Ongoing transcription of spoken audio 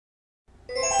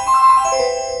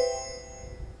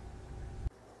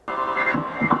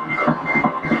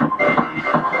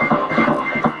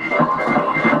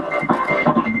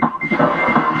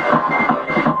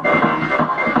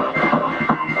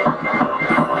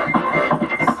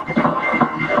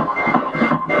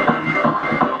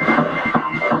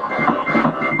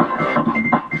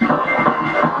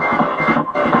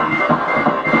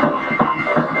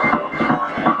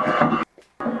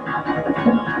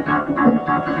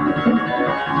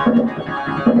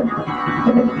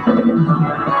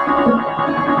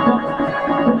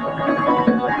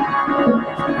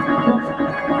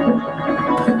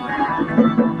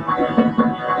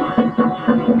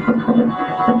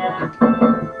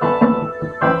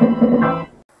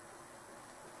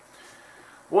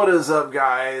What is up,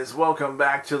 guys? Welcome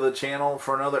back to the channel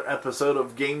for another episode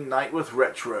of Game Night with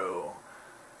Retro.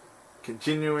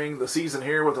 Continuing the season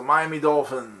here with the Miami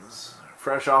Dolphins.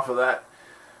 Fresh off of that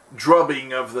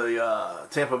drubbing of the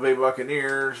Tampa Bay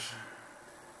Buccaneers,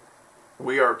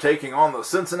 we are taking on the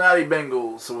Cincinnati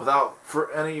Bengals. So without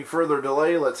any further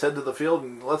delay, let's head to the field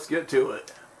and let's get to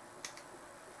it.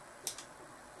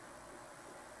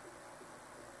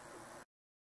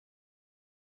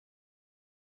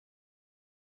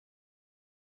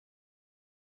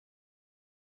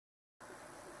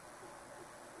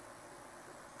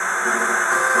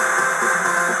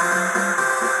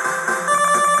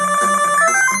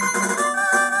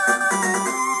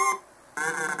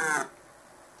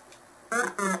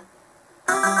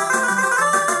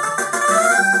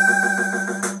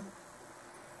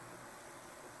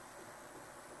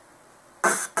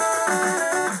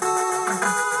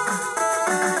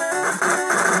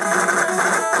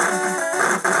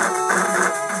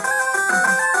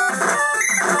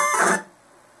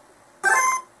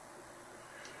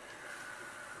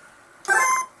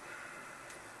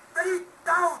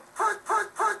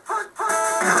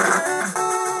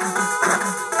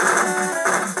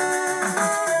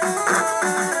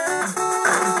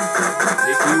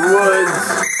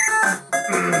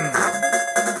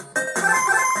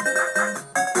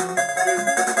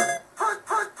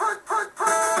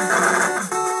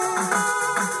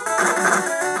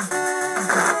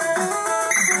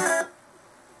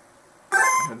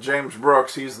 James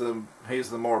Brooks, he's the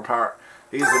more power.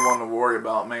 He's the one to worry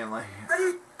about mainly.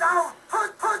 Oh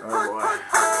boy.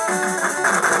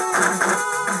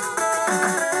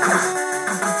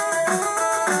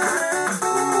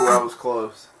 Ooh, that was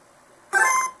close.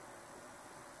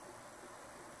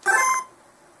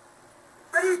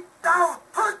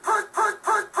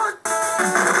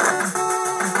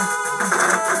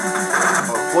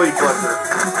 Oh, flea flicker.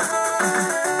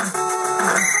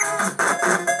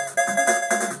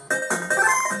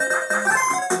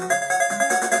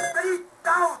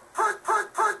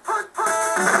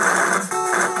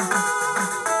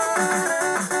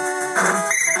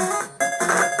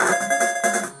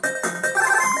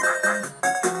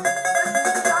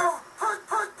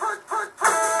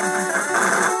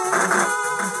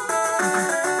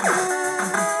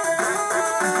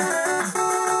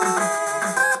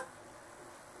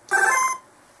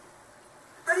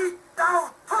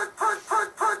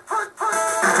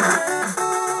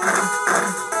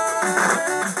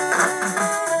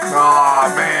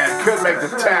 Oh man, couldn't make the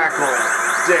tackle.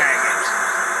 Dang it.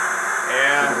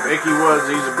 Yeah, Icky Woods,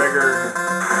 he's a bigger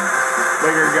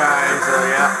guy, so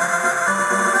yeah.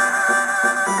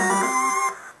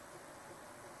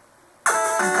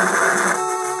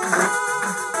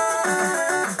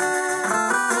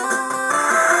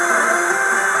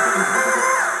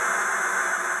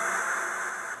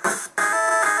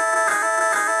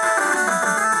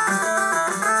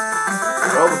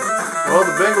 Well,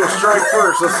 the Bengals strike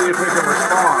first. Let's see if we can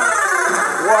respond.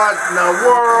 What in the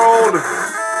world?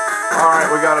 Alright,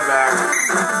 we got it back.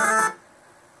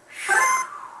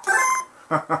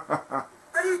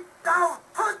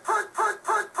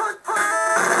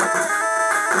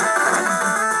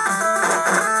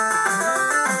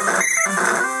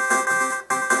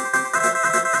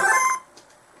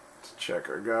 Let's check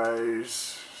our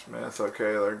guys. Smith,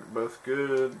 okay, they're both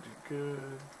good.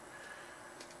 Good.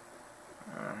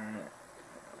 Alright.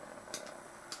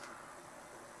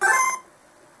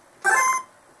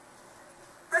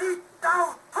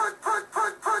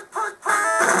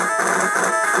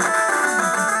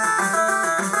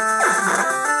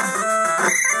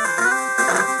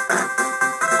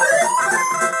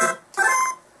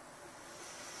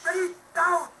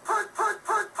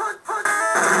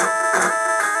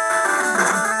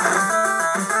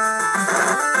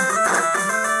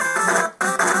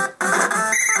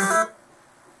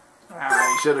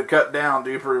 Should have cut down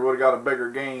deeper, he would have got a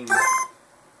bigger gain.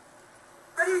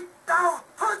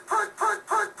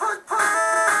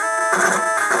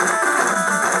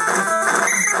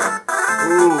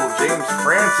 Ooh, James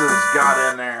Francis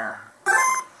got in there.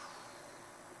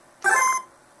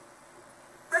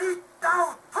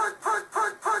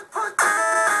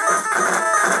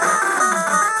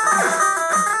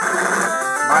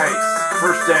 Nice.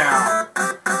 First down.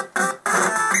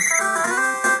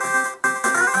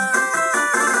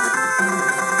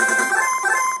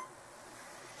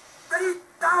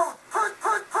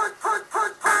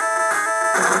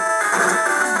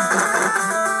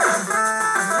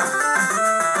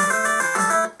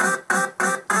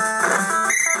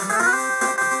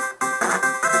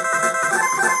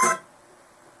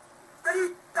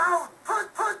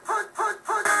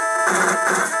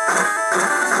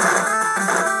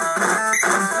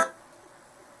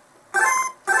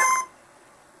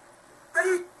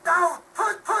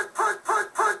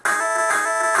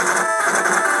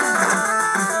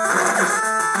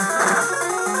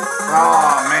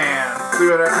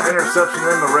 threw an interception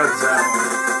in the red zone.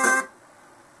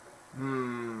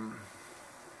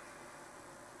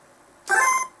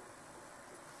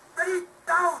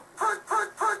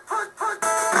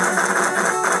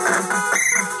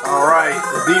 All right,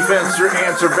 the defense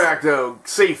answered back though.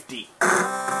 Safety.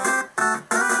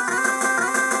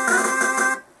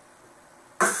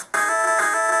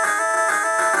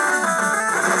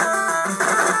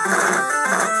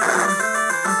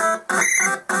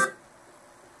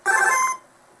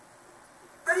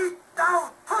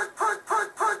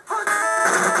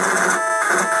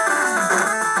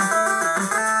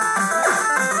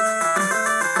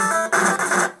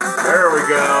 There we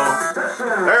go.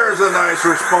 There's a nice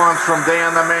response from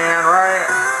Dan the Man, right?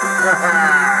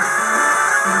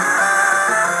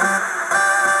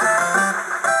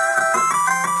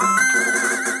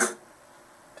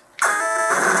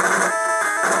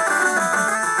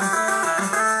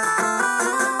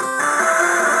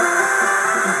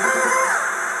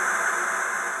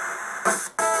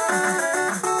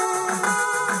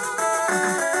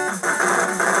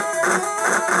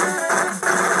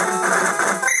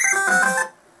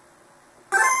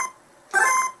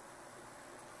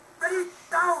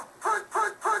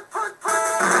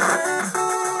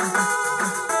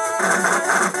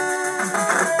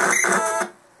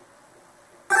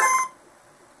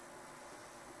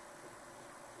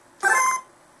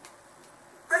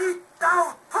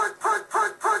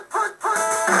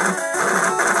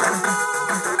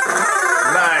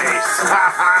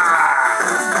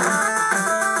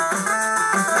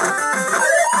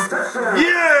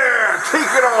 Yeah!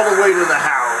 Take it all the way to the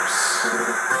house.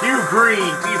 Hugh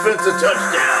Green, defensive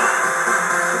touchdown.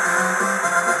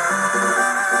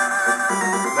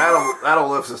 That'll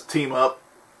lift his team up.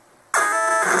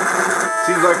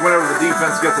 Seems like whenever the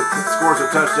defense scores a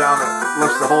touchdown, it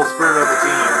lifts the whole spirit of the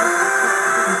team.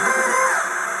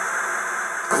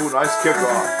 Ooh, nice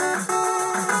kickoff.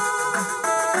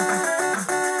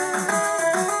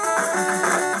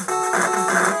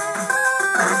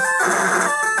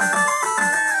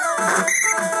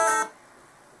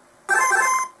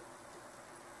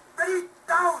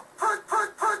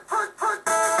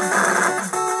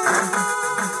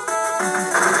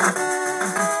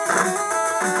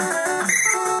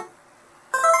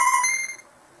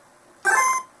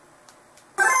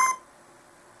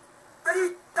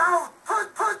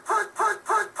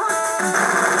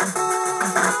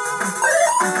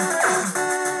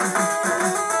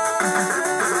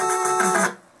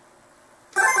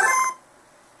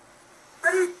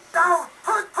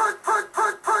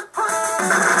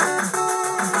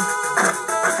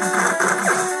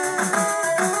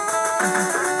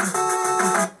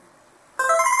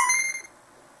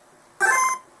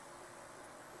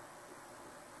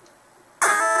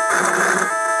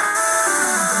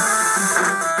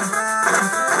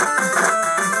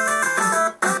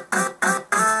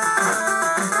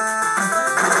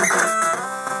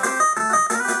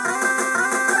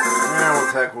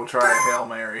 Heck, we'll try a Hail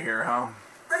Mary here, huh?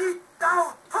 Ready,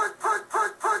 down, put.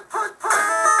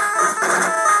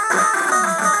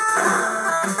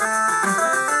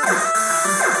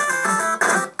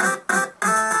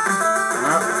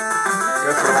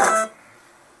 Guess we won't.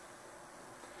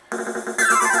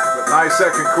 But nice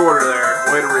second quarter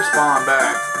there. Way to respond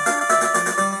back.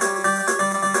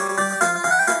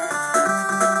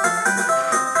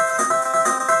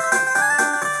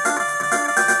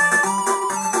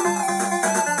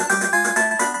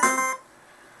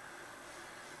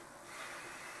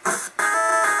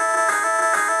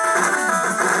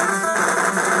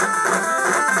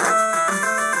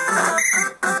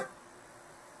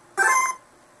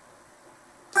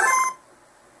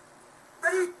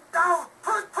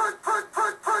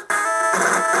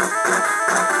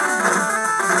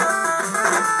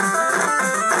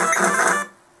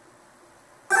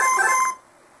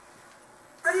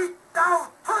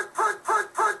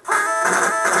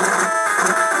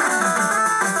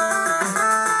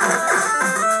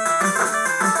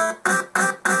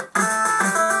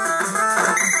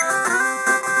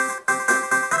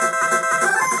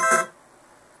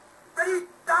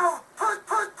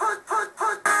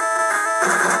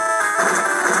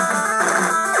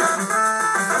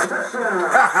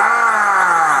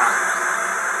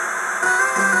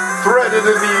 Threaded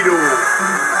the needle.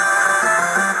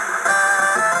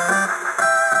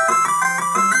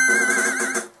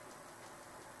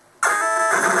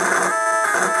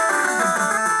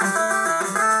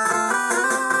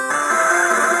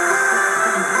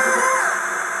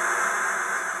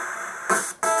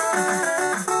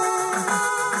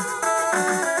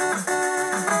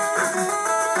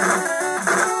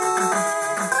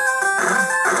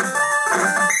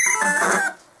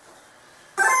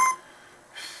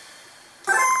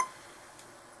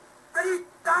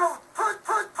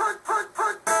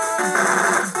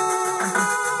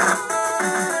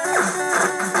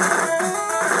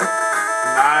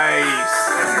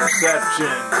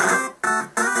 interception.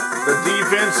 The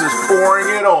defense is pouring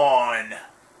it on.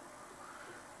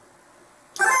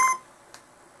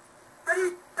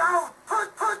 Ready, down,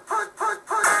 put.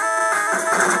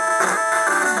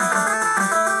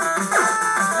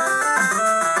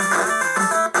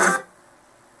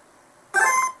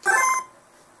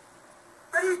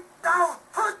 Ready, down,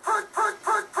 put. Ready,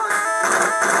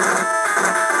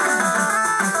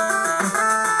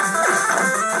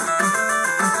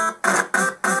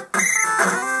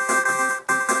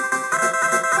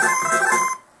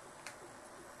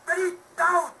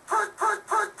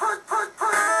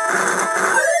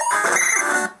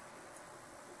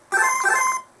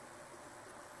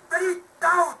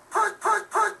 down, put.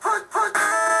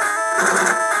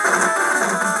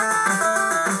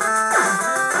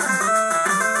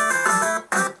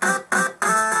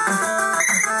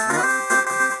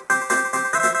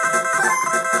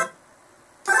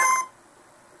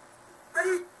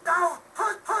 Ready, down,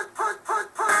 put.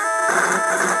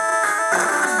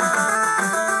 Ready, down,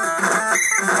 put.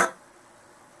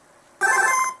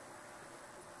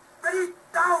 Ready,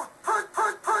 down, put.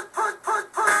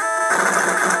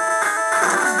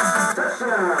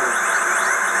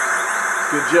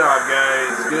 Good job,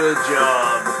 guys. Good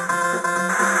job.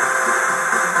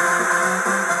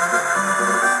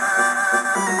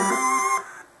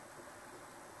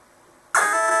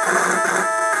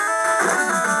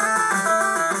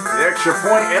 The extra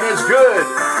point, and it's good.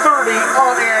 30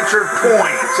 unanswered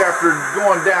points after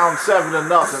going down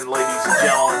 7-0, ladies and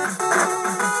gentlemen.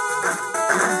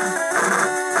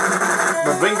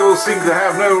 The Bengals seem to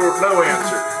have no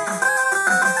answer.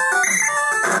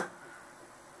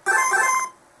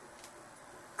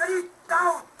 Ready,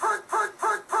 down, put.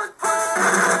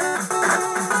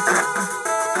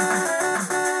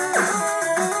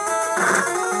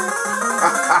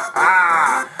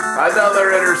 Another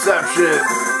interception.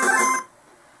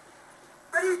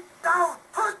 Ready, down,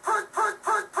 put.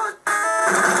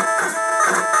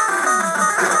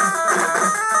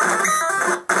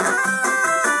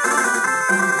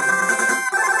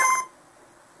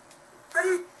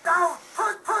 Ready, down,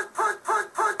 put.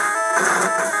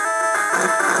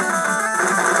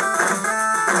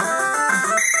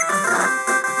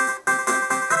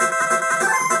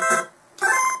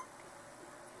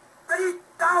 Ready,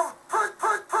 down, put.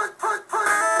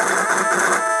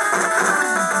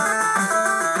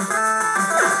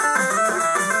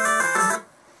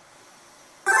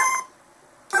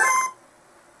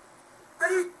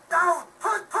 Ready, down,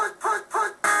 put.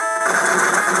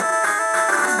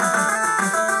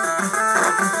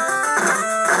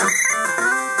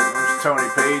 There's Tony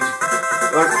Page.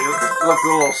 Look, he looked a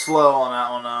little slow on that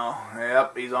one, though.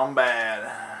 Yep, he's on bad.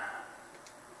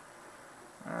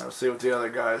 All right, let's see what the other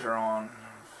guys are on.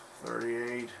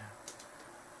 38.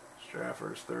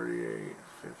 Strafford's 38.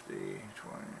 50. 20.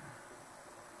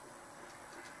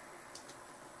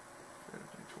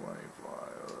 50, 25.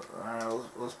 All right,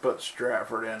 let's put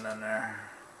Stratford in there.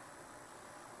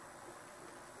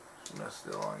 Smith's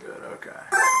still on good. Okay.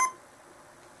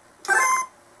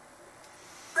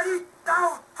 Ready,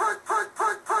 down, put.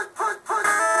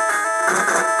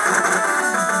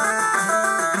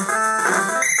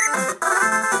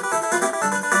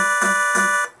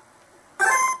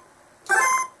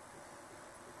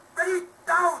 Ready,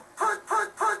 down, put.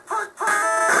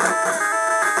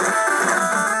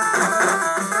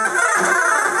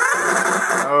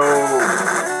 Oh.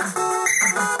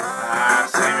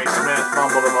 Sammy Smith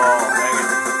fumbled the ball. Dang it.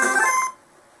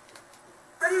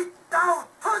 Ready, down,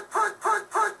 put.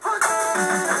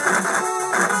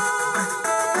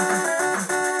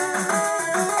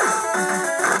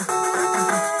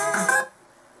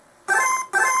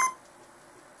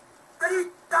 Ready,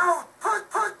 down, put.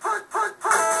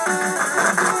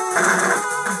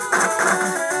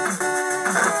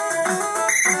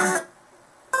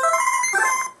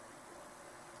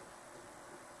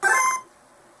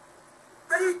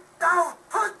 Ready, down,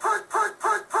 put.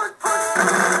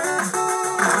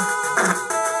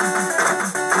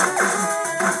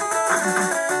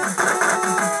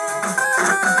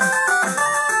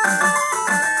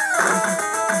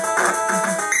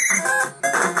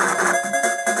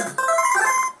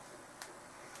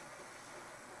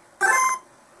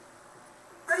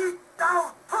 Ready,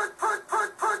 down, put.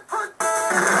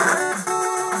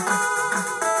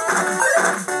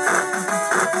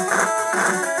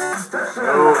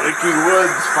 Oh, Icky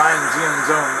Woods finds the end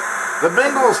zone. The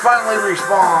Bengals finally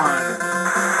respond.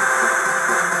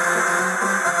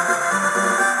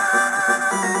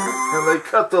 And they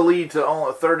cut the lead to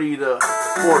only 30-14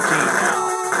 now.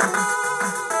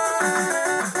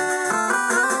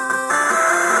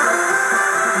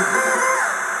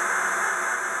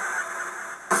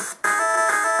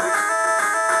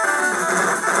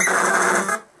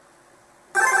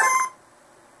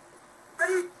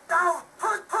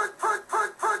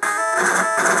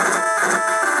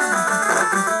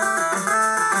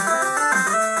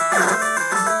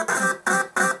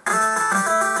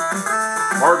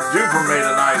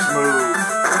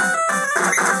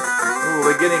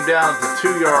 came down at the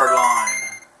 2-yard line.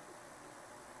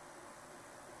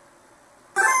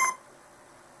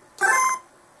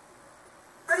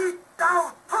 Ready,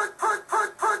 down, put.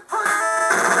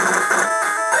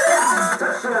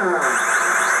 Touchdown.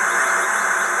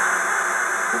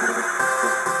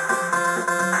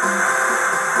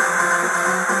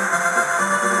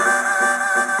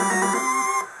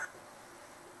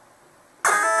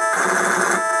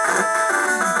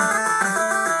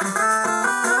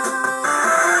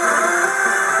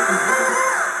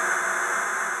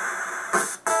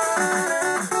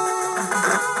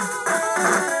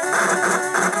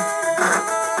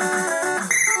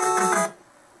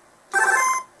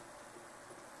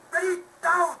 Ready,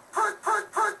 down, put.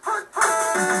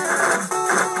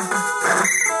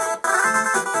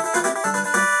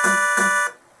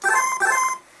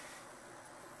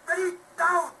 Ready,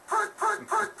 down, put.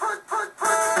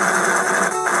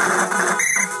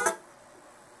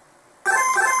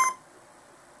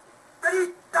 Ready,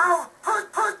 down, put.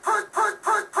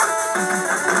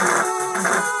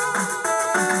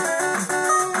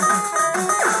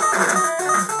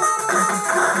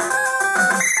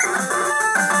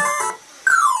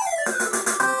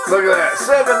 Look at that,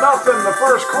 7-0 the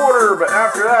first quarter, but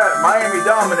after that, Miami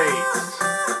dominates.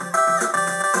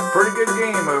 Pretty good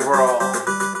game overall.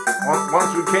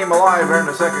 Once we came alive here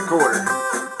in the second quarter.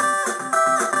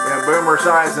 Yeah, Boomer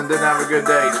Esiason didn't have a good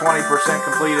day. 20%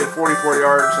 completed, 44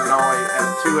 yards, and only had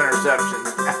 2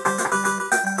 interceptions.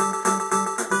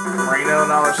 Marino,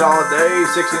 another solid day,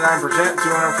 69%,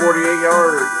 248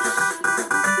 yards.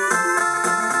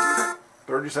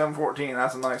 37-14,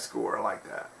 that's a nice score. I like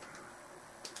that.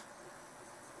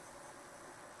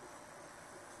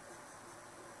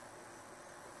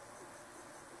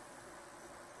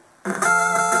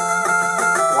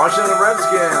 Washington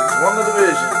Redskins won the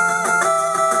division.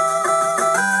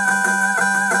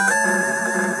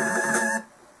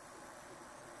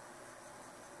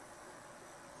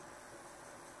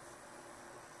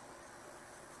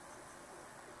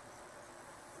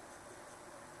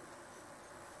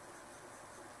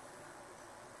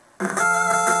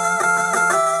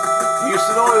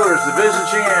 Houston Oilers, division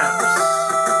champs.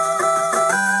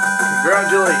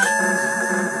 Congratulations.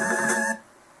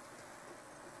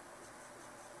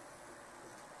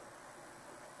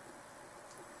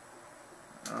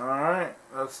 Alright,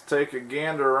 let's take a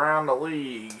gander around the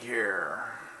league here.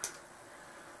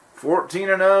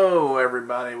 14-0,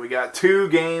 everybody. We got 2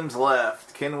 games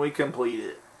left. Can we complete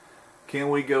it? Can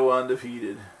we go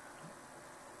undefeated?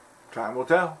 Time will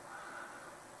tell.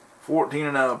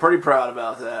 14-0. Pretty proud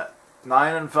about that.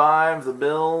 9-5, the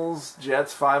Bills,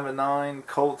 Jets 5-9,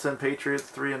 Colts and Patriots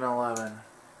 3-11.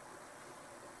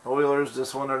 Oilers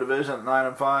just won their division at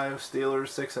 9-5, Steelers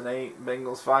 6-8,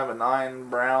 Bengals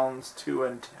 5-9, Browns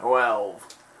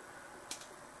 2-12.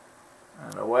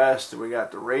 In the West, we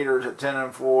got the Raiders at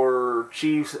 10-4,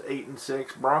 Chiefs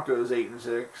 8-6, Broncos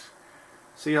 8-6,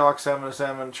 Seahawks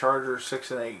 7-7, Chargers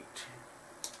 6-8.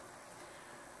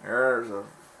 There's the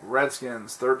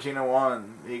Redskins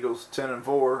 13-1, Eagles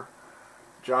 10-4,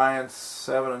 Giants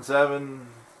 7-7,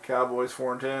 Cowboys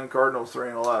 4-10, Cardinals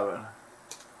 3-11.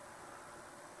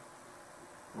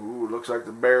 Ooh, looks like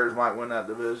the Bears might win that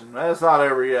division. It's not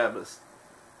over yet, but it's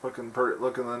looking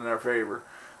in their favor.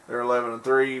 They're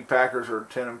 11-3. Packers are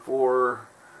 10-4.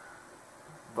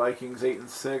 Vikings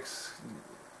 8-6.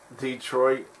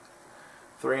 Detroit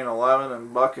 3-11,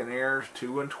 and Buccaneers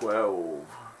 2-12.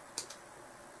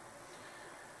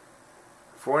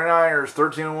 49ers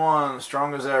 13-1,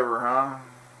 strong as ever, huh?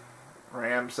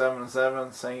 Rams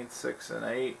 7-7, Saints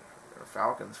 6-8,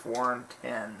 Falcons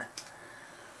 4-10.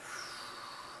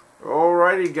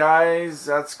 Alrighty, guys,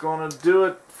 that's gonna do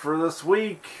it for this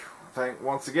week.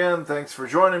 Once again, thanks for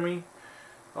joining me.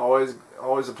 Always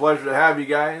a pleasure to have you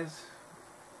guys.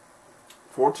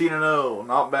 14-0,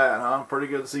 not bad, huh? Pretty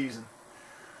good season.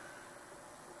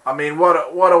 I mean, what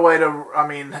a way to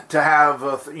have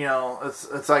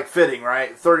it's like fitting,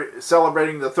 right?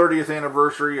 Celebrating the 30th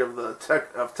anniversary of the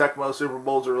Tecmo Super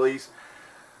Bowl's release,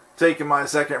 taking my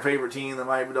second favorite team, the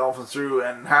Miami Dolphins, through,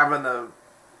 and having a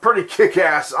pretty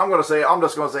kick-ass. I'm just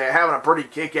gonna say having a pretty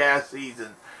kick-ass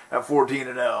season at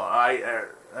 14-0.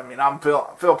 I mean,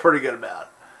 feel pretty good about it.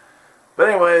 But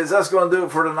anyways, that's gonna do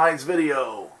it for tonight's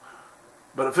video.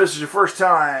 But if this is your first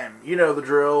time, you know the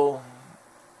drill.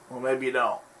 Well, maybe you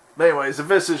don't. But anyways, if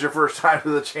this is your first time to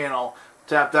the channel,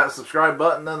 tap that subscribe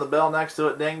button and the bell next to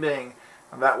it, ding ding.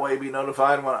 And that way you'll be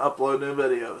notified when I upload new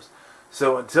videos.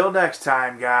 So until next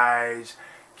time, guys,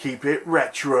 keep it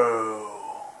retro.